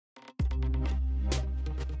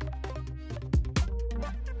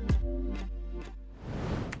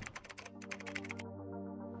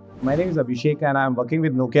My name is Abhishek and I'm working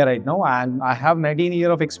with Nokia right now, and I have 19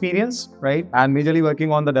 years of experience, right? And majorly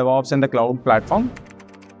working on the DevOps and the cloud platform.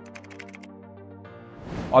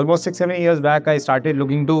 Almost 6-7 years back, I started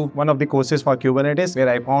looking to one of the courses for Kubernetes, where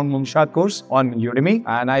I found Mumshad course on Udemy,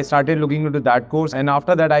 and I started looking into that course. And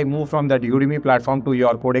after that, I moved from that Udemy platform to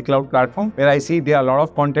your KodeKloud platform, where I see there are a lot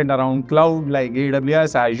of content around cloud like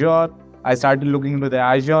AWS, Azure. I started looking into the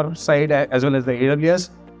Azure side as well as the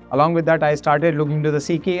AWS. Along with that, I started looking into the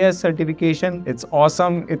CKS certification. It's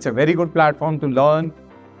awesome. It's a very good platform to learn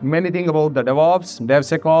many things about the DevOps,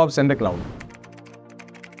 DevSecOps, and the cloud.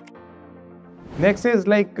 Next is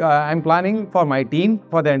I'm planning for my team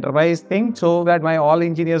for the enterprise thing, so that my all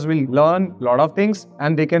engineers will learn a lot of things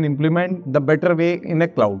and they can implement the better way in the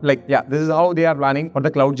cloud. This is how they are planning for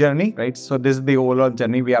the cloud journey, right? So this is the overall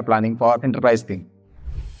journey we are planning for enterprise thing.